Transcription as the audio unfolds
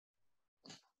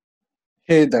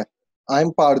Hey there,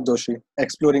 I'm Parth Doshi,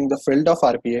 exploring the field of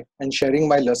RPA and sharing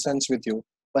my lessons with you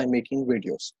by making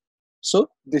videos. So,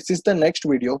 this is the next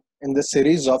video in the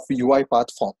series of UiPath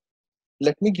Form.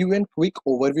 Let me give you a quick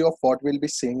overview of what we'll be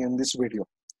seeing in this video.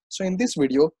 So, in this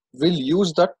video, we'll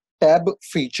use the tab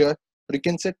feature, or you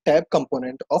can say tab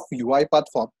component of UiPath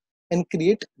Form and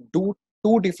create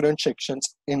two different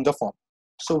sections in the form.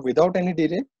 So, without any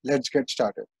delay, let's get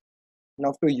started.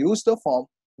 Now to use the form,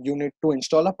 you need to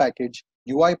install a package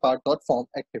UiPath.form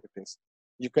activities.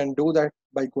 You can do that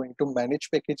by going to manage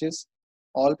packages,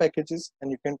 all packages, and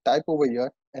you can type over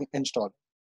here and install.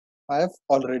 I have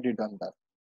already done that.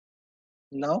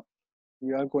 Now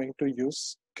we are going to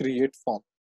use create form.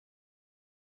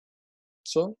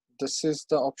 So this is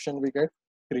the option we get,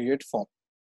 create form.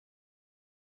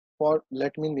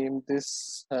 Let me name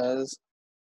this as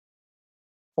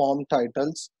form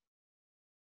titles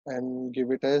and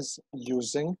give it as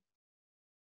using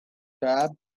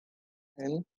tab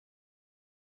in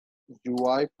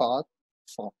UiPath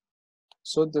form.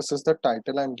 So this is the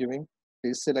title I'm giving.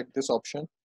 Please select this option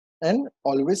and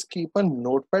always keep a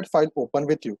notepad file open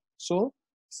with you. So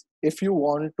if you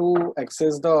want to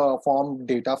access the form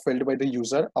data filled by the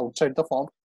user outside the form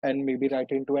and maybe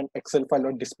write into an Excel file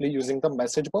or display using the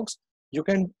message box, you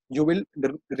will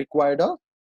require a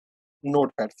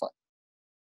notepad file.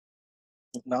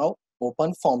 Now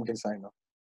open form designer.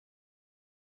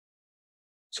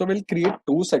 So we'll create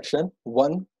two sections.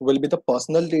 One will be the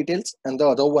personal details and the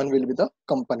other one will be the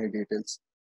company details.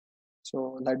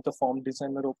 So let the form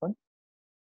designer open.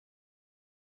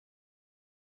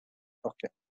 Okay.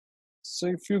 So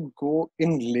if you go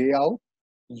in layout,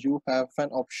 you have an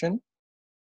option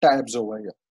tabs over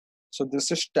here. So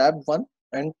this is tab 1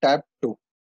 and tab 2.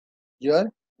 Here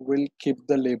we'll keep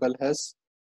the label as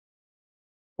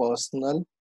personal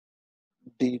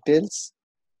details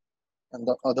and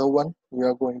the other one we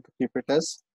are going to keep it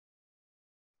as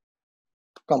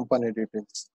company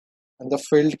details and the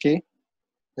field key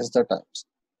is the tabs.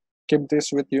 Keep this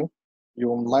with you.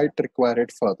 You might require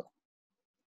it further.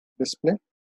 Display.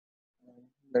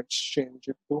 Let's change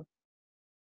it to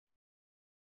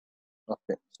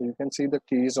okay. So you can see the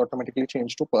key is automatically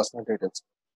changed to personal details.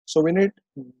 So we need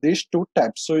these two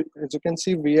tabs. So as you can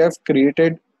see, we have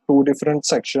created two different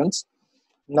sections.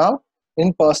 Now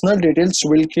in personal details,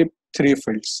 we'll keep three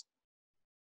fields.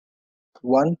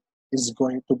 One is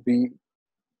going to be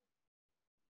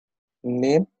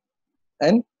name,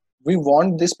 and we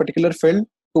want this particular field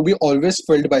to be always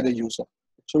filled by the user.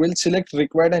 So we'll select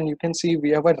required and you can see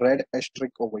we have a red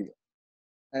asterisk over here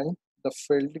and the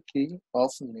field key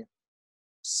of name.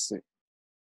 Say,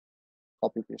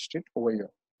 copy paste it over here.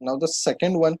 Now the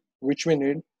second one which we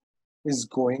need is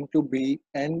going to be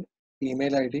an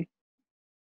email ID.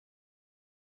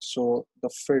 So the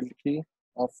field key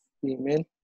of email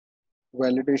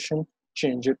validation,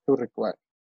 change it to required.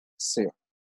 Save.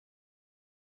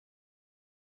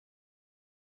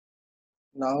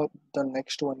 Now the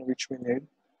next one which we need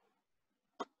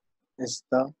is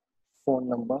the phone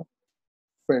number,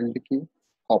 field key,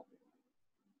 copy.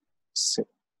 Save.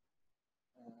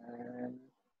 And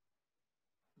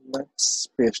let's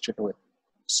paste it away.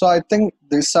 So I think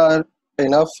these are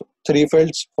enough three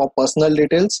fields for personal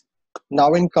details.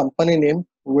 Now in company name,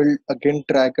 we'll again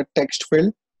drag a text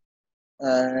field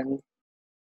and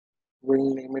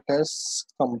we'll name it as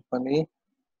company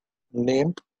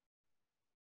name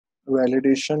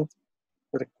validation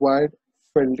required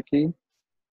field key,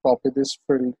 copy this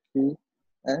field key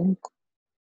and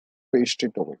paste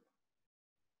it over.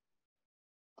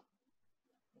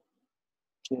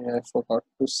 Okay, I forgot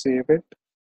to save it.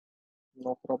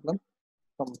 No problem.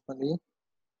 Company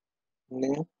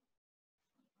name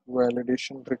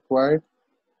validation required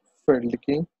field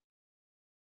key,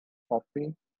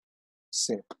 copy,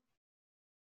 save.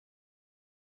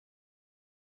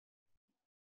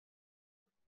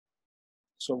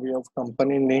 So we have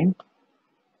company name,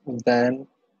 then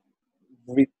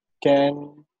we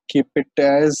can keep it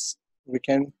as, we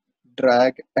can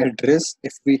drag address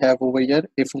if we have over here.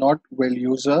 If not, we'll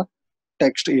use a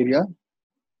text area.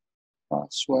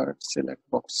 Password, select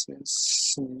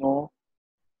boxes. No,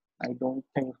 I don't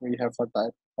think we have a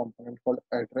type component called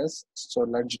address. So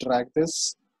let's drag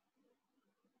this.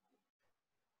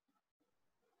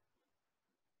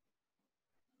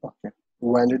 Okay,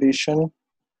 validation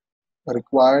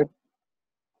required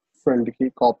field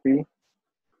key, copy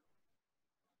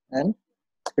and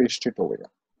paste it over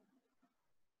here.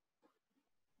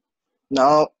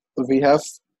 Now we have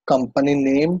company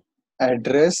name,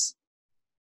 address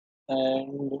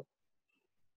and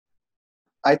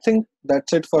I think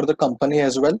that's it for the company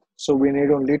as well. So we need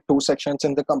only two sections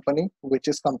in the company, which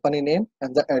is company name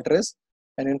and the address.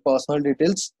 And in personal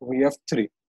details, we have three.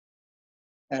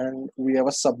 And we have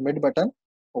a submit button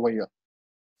over here.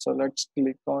 So let's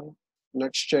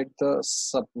check the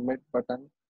submit button,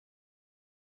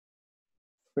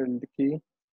 field key,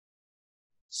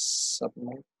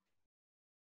 submit,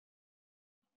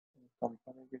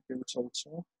 company details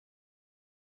also.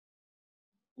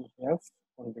 We have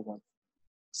only one.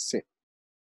 Save.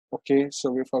 Okay,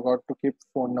 so we forgot to keep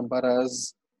phone number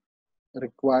as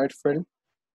required field.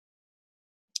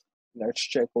 Let's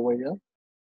check over here.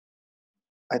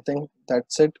 I think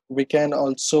that's it. We can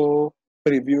also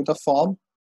preview the form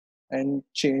and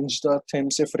change the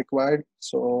themes if required.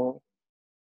 So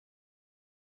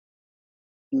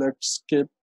let's skip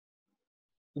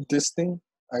this thing.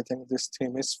 I think this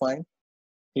theme is fine.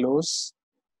 Close,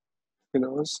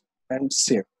 close, and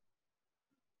save.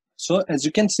 So as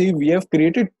you can see, we have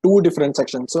created two different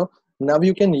sections. So now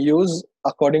you can use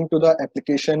according to the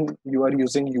application you are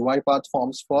using UiPath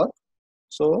forms for.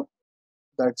 So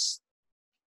that's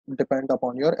depend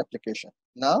upon your application.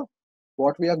 Now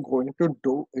what we are going to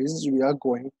do is we are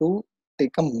going to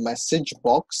take a message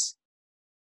box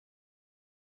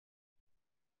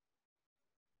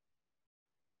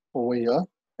over here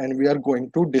and we are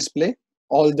going to display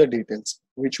all the details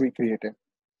which we created.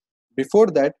 Before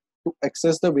that, to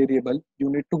access the variable,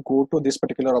 you need to go to this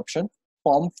particular option,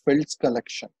 form fields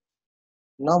collection.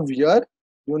 Now here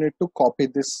you need to copy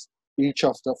this each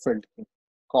of the field.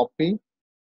 Copy,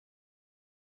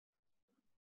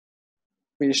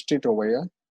 paste it over here.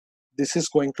 This is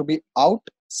going to be out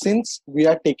since we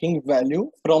are taking value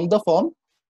from the form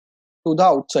to the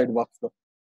outside workflow.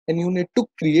 And you need to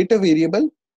create a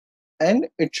variable and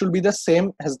it should be the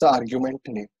same as the argument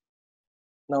name.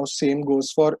 Now same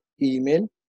goes for email,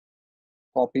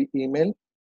 copy email.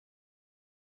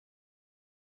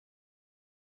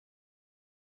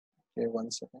 Okay,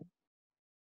 1 second.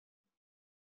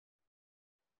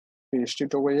 Paste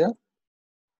it over here,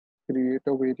 create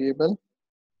a variable,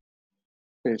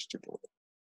 paste it over.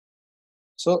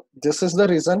 So this is the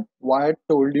reason why I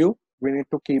told you we need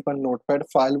to keep a notepad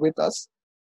file with us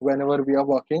whenever we are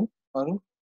working on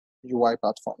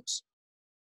UiPath forms.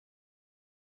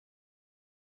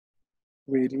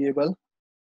 Variable.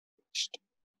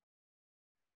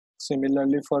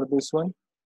 Similarly for this one,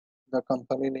 the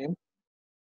company name,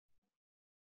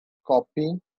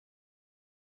 copy,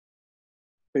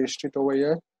 paste it over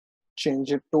here,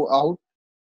 change it to out,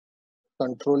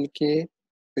 Control K,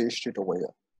 paste it over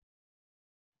here.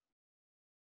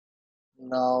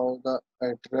 Now the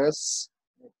address,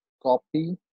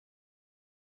 copy,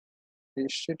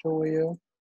 paste it over here,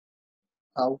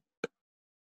 out,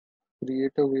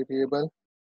 create a variable,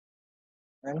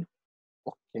 and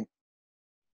okay.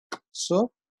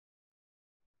 So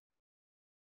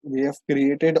we have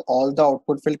created all the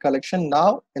output field collection.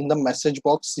 Now in the message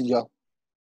box here,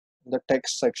 the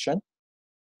text section,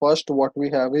 first what we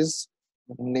have is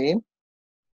name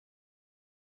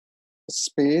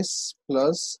space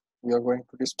plus we are going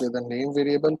to display the name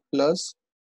variable plus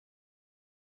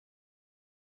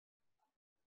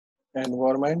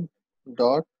environment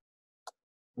dot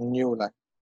new line.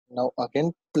 Now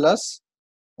again plus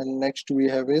and next we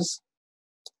have is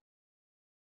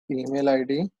email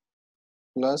ID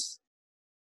plus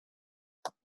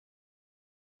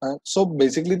so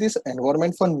basically this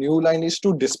environment for new line is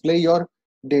to display your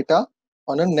data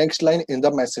on a next line in the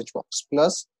message box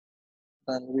plus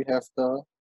and we have the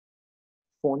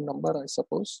phone number I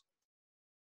suppose.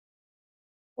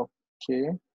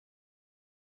 Okay,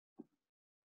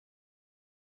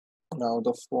 now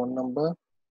the phone number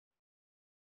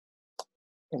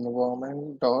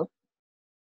environment dot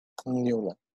new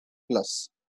line plus.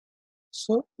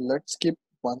 So let's keep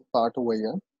one part over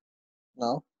here.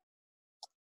 Now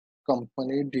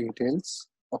company details.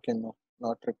 Okay, no,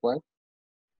 not required.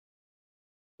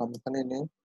 Company name.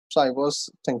 So I was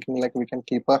thinking like we can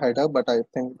keep a header, but I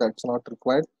think that's not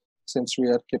required since we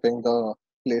are keeping the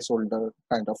placeholder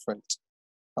kind of fields.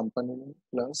 Company name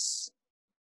plus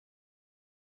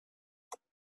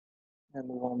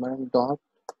environment dot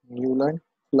new line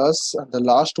plus and the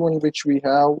last one which we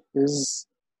have is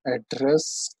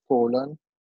address colon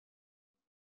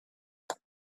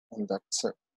and that's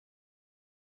it.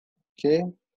 Okay,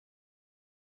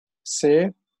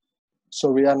 save. So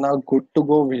we are now good to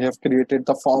go. We have created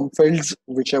the form fields,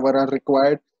 whichever are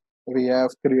required. We have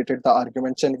created the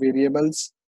arguments and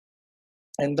variables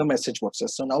and the message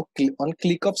boxes. So now on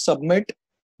click of submit,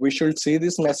 we should see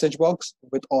this message box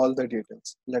with all the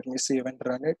details. Let me save and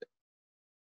run it.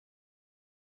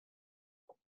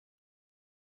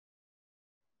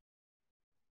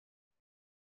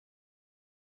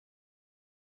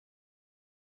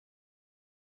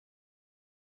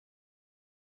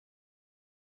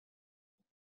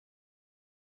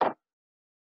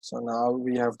 So now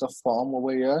we have the form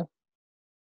over here,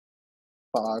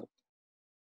 Parth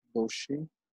Doshi,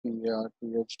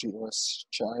 PRTHDOS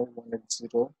Chai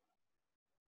 180.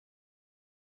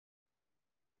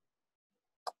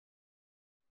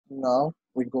 Now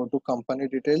we go to company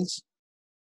details.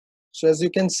 So as you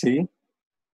can see,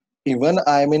 even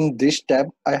I'm in this tab,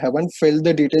 I haven't filled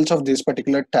the details of this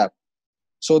particular tab.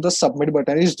 So the submit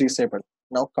button is disabled.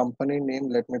 Now company name,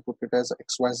 let me put it as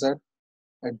XYZ,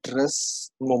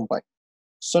 address Mumbai.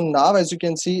 So now as you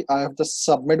can see, I have the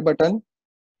submit button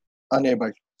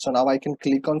enabled. So now I can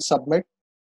click on submit.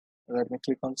 Let me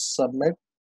click on submit.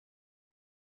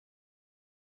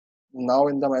 Now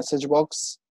in the message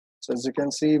box, so as you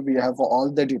can see, we have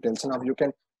all the details. Now you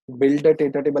can build a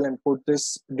data table and put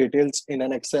this details in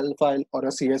an Excel file or a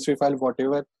CSV file,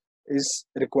 whatever is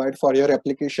required for your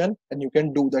application, and you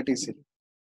can do that easily.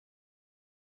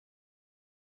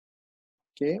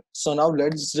 Okay, so now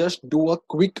let's just do a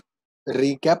quick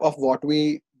recap of what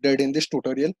we did in this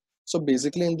tutorial. So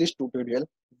basically in this tutorial,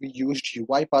 we used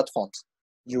UiPath forms.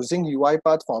 Using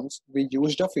UiPath forms, we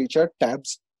used a feature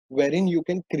tabs wherein you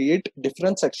can create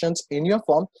different sections in your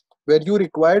form where you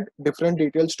required different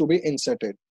details to be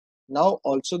inserted. Now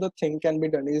also the thing can be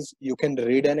done is you can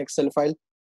read an Excel file,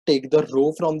 take the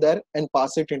row from there and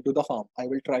pass it into the form. I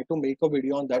will try to make a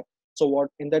video on that. So what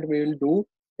in that we will do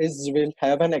is we'll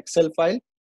have an Excel file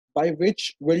by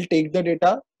which we'll take the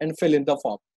data and fill in the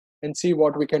form and see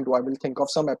what we can do. I will think of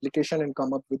some application and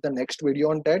come up with the next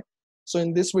video on that. So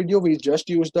in this video, we just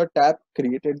used the tab,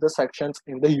 created the sections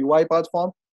in the UiPath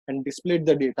form and displayed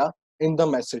the data in the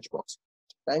message box.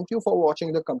 Thank you for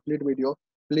watching the complete video.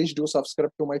 Please do subscribe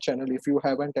to my channel if you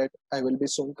haven't yet. I will be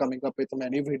soon coming up with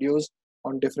many videos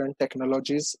on different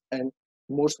technologies and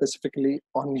more specifically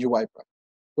on UiPath.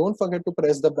 Don't forget to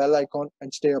press the bell icon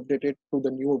and stay updated to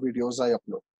the new videos I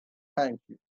upload. Thank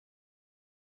you.